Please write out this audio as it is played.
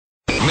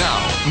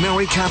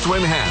Mary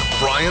Catherine Ham,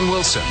 Brian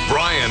Wilson,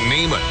 Brian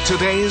Neiman,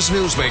 today's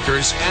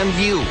newsmakers, and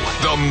you,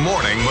 the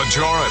Morning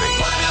Majority.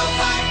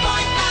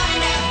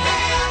 105.9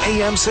 FM,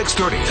 AM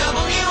 630.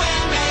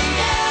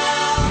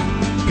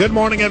 WMAL. Good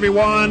morning,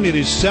 everyone. It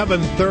is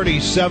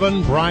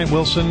 7:37. Brian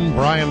Wilson,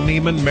 Brian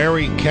Neiman,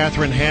 Mary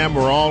Catherine Ham.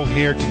 We're all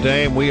here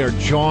today, and we are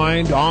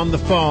joined on the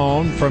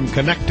phone from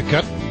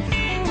Connecticut.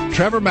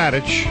 Trevor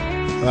Matich,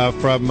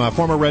 from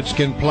former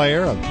Redskin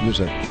player, he was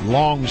a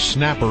long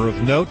snapper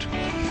of note.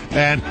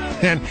 And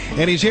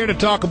he's here to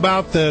talk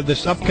about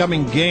this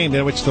upcoming game.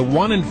 It's the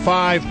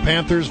 1-5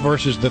 Panthers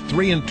versus the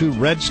 3-2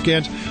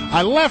 Redskins.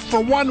 I left for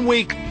 1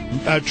 week,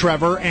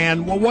 Trevor,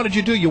 and what did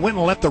you do? You went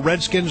and let the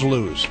Redskins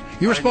lose.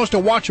 You were supposed to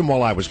watch them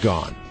while I was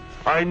gone.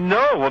 I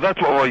know. Well, that's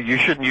what. Well, you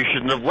shouldn't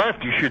have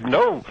left. You should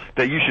know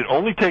that you should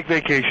only take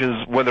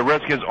vacations when the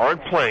Redskins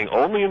aren't playing,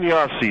 only in the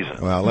off season.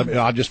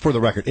 Well, just for the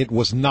record, it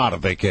was not a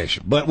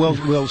vacation, but we'll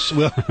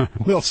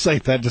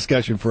save that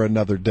discussion for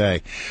another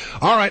day.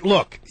 All right,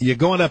 look, you're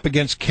going up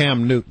against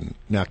Cam Newton.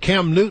 Now,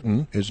 Cam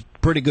Newton is a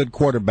pretty good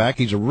quarterback.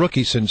 He's a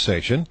rookie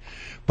sensation,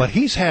 but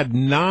he's had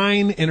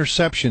 9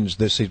 interceptions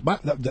this season.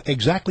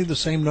 Exactly the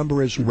same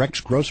number as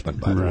Rex Grossman,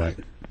 by the way.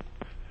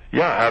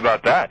 Yeah, how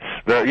about that?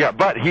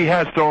 But he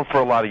has thrown for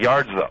a lot of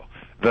yards, though.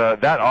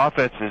 That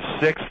offense is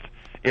 6th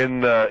in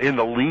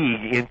the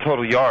league in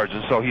total yards,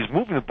 and so he's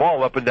moving the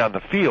ball up and down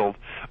the field.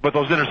 But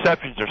those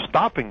interceptions are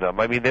stopping them.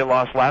 I mean, they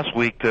lost last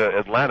week to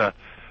Atlanta,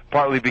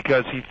 partly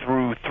because he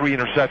threw 3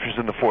 interceptions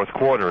in the fourth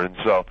quarter, and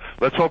so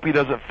let's hope he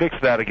doesn't fix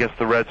that against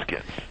the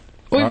Redskins.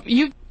 Well,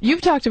 you've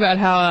talked about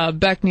how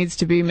Beck needs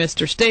to be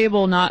Mr.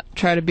 Stable, not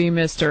try to be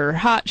Mr.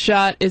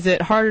 Hotshot. Is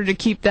it harder to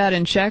keep that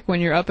in check when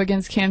you're up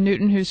against Cam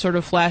Newton, who's sort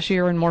of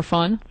flashier and more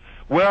fun?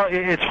 Well,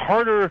 it's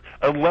harder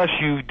unless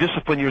you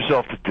discipline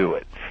yourself to do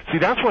it. See,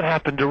 that's what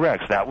happened to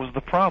Rex. That was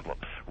the problem.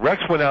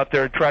 Rex went out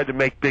there and tried to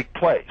make big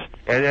plays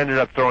and ended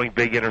up throwing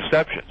big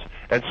interceptions.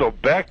 And so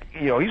Beck,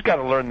 he's got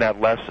to learn that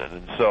lesson.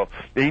 And so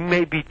he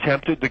may be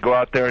tempted to go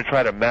out there and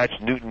try to match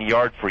Newton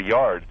yard for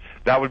yard.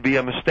 That would be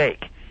a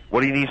mistake.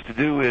 What he needs to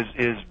do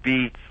is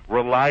be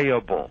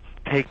reliable,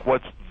 take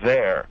what's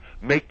there,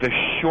 make the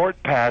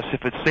short pass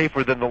if it's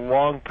safer than the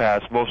long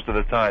pass most of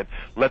the time.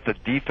 Let the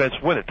defense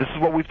win it. This is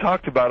what we've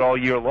talked about all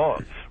year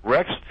long.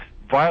 Rex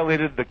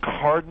violated the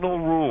cardinal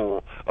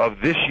rule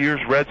of this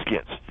year's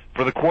Redskins.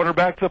 For the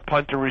quarterback, the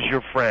punter is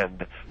your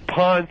friend.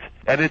 Punt,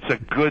 and it's a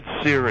good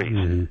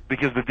series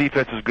because the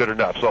defense is good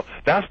enough. So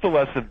that's the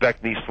lesson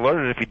Beck needs to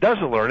learn, and if he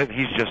doesn't learn it,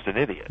 he's just an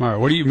idiot. All right,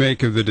 what do you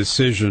make of the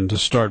decision to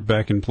start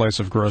Beck in place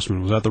of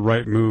Grossman? Was that the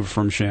right move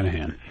from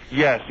Shanahan?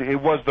 Yes,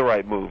 it was the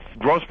right move.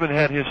 Grossman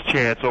had his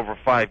chance over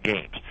 5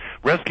 games.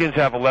 Redskins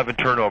have 11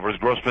 turnovers.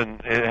 Grossman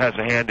has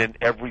a hand in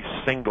every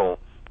single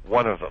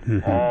one of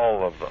them,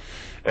 all of them.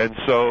 And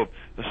so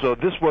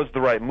this was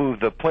the right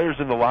move. The players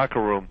in the locker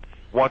room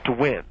want to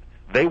win.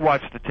 They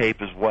watch the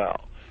tape as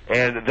well.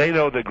 And they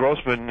know that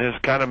Grossman has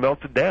kind of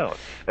melted down.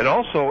 And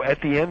also,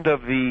 at the end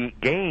of the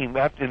game,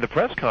 in the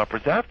press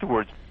conference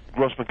afterwards,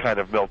 Grossman kind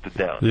of melted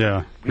down.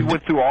 Yeah. He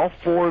went through all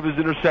 4 of his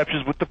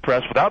interceptions with the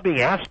press without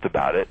being asked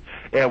about it.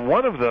 And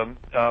one of them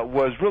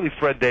was really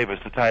Fred Davis,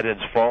 the tight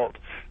end's fault,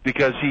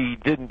 because he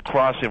didn't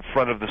cross in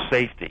front of the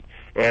safety.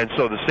 And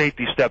so the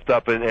safety stepped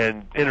up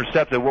and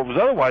intercepted what was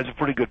otherwise a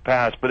pretty good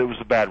pass, but it was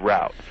a bad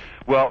route.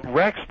 Well,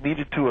 Rex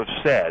needed to have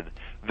said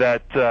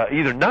that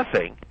either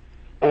nothing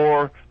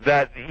or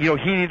that he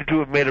needed to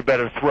have made a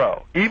better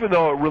throw, even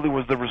though it really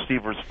was the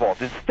receiver's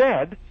fault.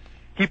 Instead,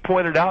 he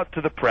pointed out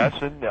to the press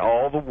and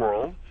all the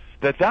world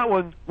that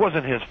one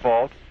wasn't his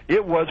fault.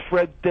 It was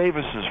Fred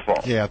Davis's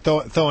fault. Yeah,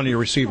 throwing your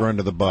receiver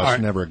under the bus,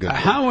 never a good thing.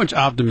 How much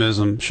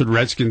optimism should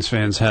Redskins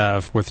fans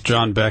have with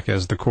John Beck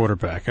as the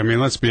quarterback? I mean,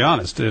 let's be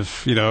honest.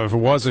 If it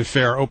was a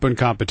fair, open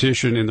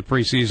competition in the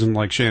preseason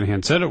like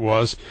Shanahan said it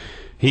was,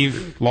 he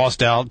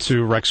lost out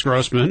to Rex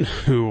Grossman,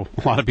 who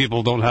a lot of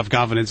people don't have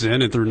confidence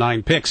in, and threw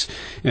 9 picks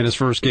in his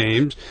first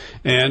games,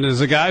 and is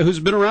a guy who's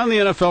been around the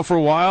NFL for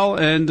a while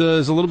and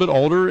is a little bit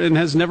older and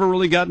has never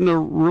really gotten a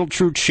real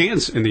true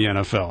chance in the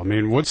NFL. I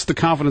mean, what's the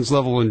confidence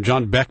level in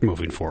John Beck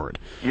moving forward?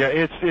 Yeah,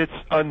 it's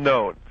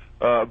unknown.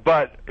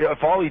 But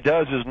if all he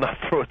does is not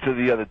throw it to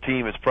the other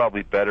team, it's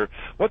probably better.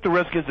 What the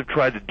Redskins have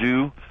tried to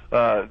do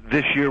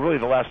this year, really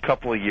the last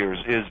couple of years,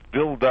 is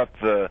build up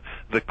the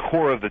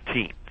core of the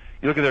team.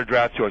 You look at their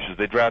draft choices.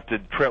 They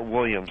drafted Trent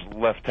Williams,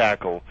 left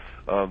tackle,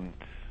 Brian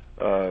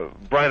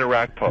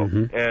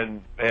Arakpo,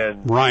 and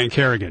Ryan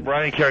Kerrigan.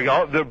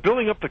 They're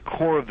building up the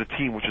core of the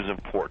team, which is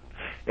important.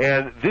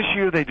 And this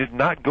year they did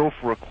not go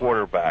for a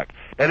quarterback.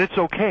 And it's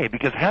okay,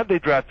 because had they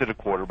drafted a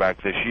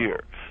quarterback this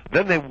year,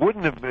 then they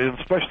wouldn't have been,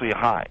 especially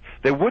high,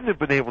 they wouldn't have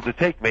been able to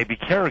take maybe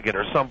Kerrigan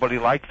or somebody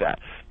like that.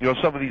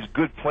 Some of these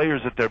good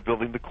players that they're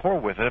building the core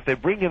with. And if they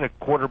bring in a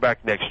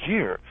quarterback next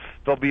year,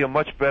 they'll be a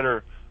much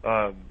better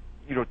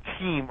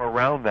team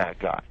around that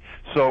guy.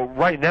 So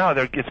right now,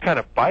 it's kind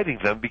of biting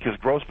them because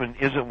Grossman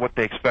isn't what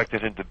they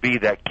expected him to be,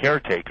 that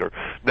caretaker.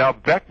 Now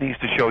Beck needs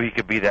to show he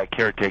can be that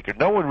caretaker.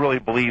 No one really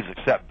believes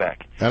except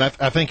Beck. And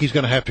I think he's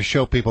going to have to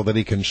show people that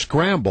he can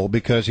scramble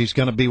because he's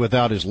going to be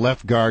without his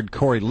left guard,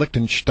 Corey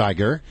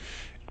Lichtensteiger,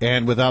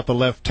 and without the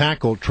left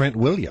tackle, Trent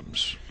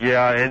Williams.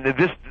 Yeah, and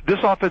this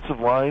offensive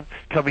line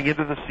coming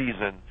into the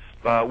season,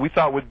 we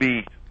thought would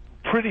be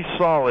pretty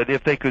solid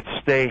if they could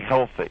stay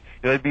healthy.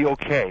 They'd be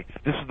okay.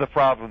 This is the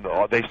problem,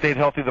 though. They stayed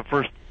healthy the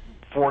first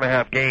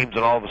 4.5 games,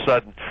 and all of a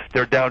sudden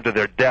they're down to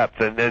their depth.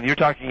 And you're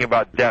talking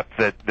about depth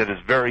that is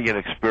very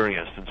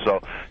inexperienced. And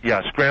so,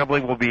 yeah,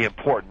 scrambling will be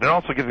important. And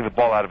also getting the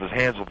ball out of his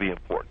hands will be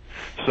important.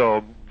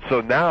 So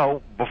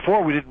now,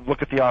 before we didn't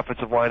look at the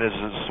offensive line as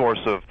a source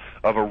of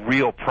a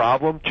real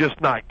problem,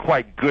 just not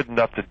quite good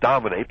enough to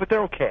dominate, but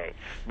they're okay.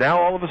 Now,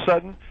 all of a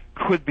sudden,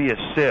 could be a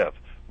sieve.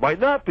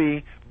 Might not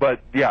be, but,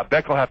 yeah,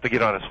 Beck will have to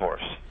get on his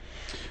horse.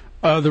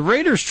 The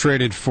Raiders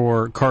traded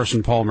for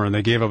Carson Palmer, and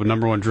they gave up a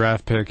number 1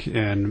 draft pick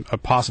and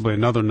possibly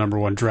another number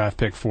 1 draft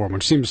pick for him,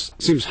 which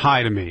seems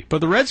high to me. But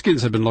the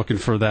Redskins have been looking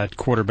for that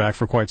quarterback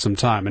for quite some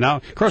time. And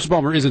now Carson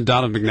Palmer isn't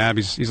Donovan McNabb.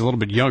 He's a little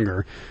bit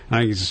younger. I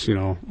think he's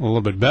a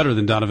little bit better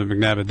than Donovan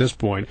McNabb at this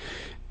point.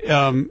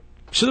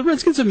 Should the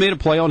Redskins have made a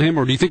play on him,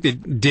 or do you think they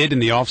did in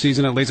the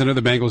offseason at least? I know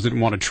the Bengals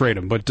didn't want to trade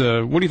him, but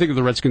what do you think of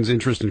the Redskins'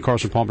 interest in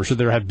Carson Palmer? Should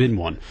there have been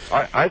one?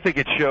 I think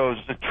it shows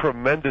a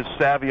tremendous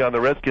savvy on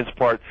the Redskins'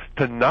 part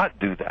to not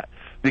do that,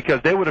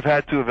 because they would have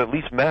had to have at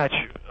least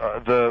matched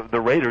the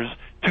Raiders'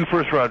 2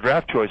 first-round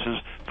draft choices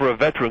for a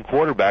veteran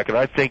quarterback, and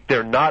I think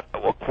they're not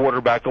a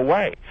quarterback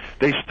away.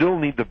 They still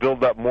need to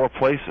build up more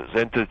places,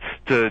 and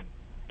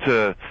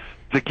to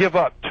give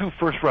up 2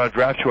 first-round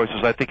draft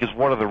choices, I think, is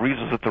one of the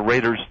reasons that the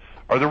Raiders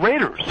are the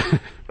Raiders.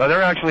 Now,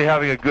 they're actually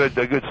having a good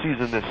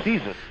season this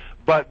season,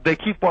 but they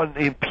keep on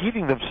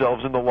impeding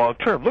themselves in the long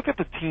term. Look at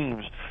the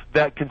teams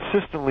that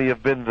consistently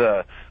have been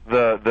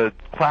the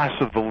class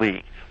of the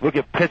league. Look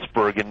at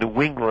Pittsburgh and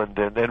New England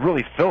and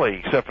really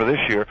Philly, except for this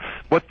year.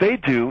 What they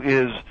do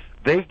is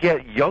they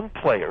get young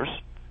players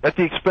at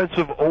the expense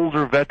of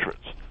older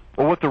veterans.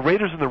 Well, what the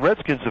Raiders and the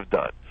Redskins have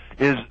done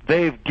is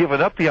they've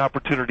given up the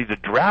opportunity to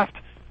draft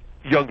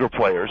younger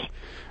players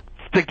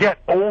to get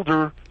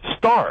older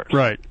stars.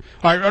 Right.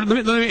 All right.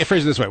 Let me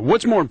phrase it this way.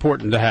 What's more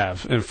important to have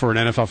for an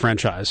NFL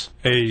franchise?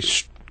 A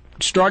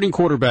starting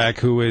quarterback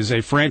who is a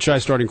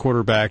franchise starting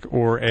quarterback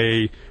or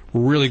a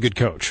really good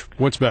coach?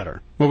 What's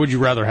better? What would you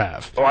rather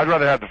have? Oh, I'd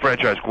rather have the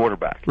franchise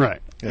quarterback.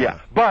 Right. Yeah.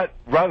 But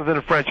rather than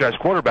a franchise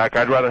quarterback,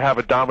 I'd rather have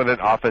a dominant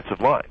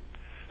offensive line.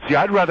 See,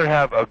 I'd rather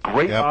have a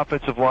great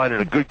offensive line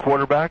and a good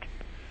quarterback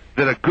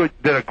than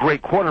a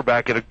great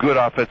quarterback and a good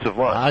offensive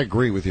line. I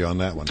agree with you on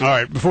that one. All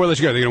right. Before we let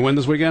you go, they're going to win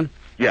this weekend?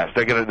 Yes,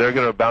 they're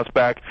gonna bounce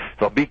back.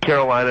 They'll beat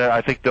Carolina.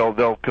 I think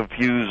they'll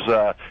confuse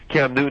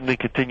Cam Newton and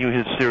continue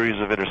his series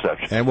of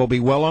interceptions. And we'll be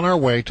well on our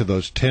way to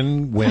those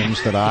 10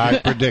 wins that I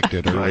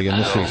predicted early in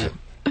the season.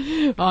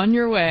 On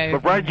your way.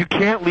 But Brian, you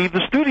can't leave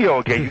the studio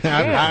again. You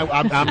can't.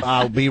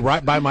 I'll be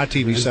right by my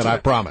TV set, I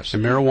promise.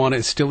 And marijuana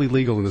is still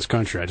illegal in this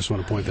country. I just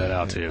want to point that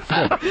out to you.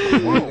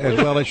 As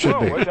well it should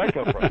be. Where'd that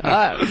come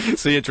from?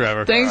 See you,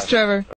 Trevor. Thanks, Trevor.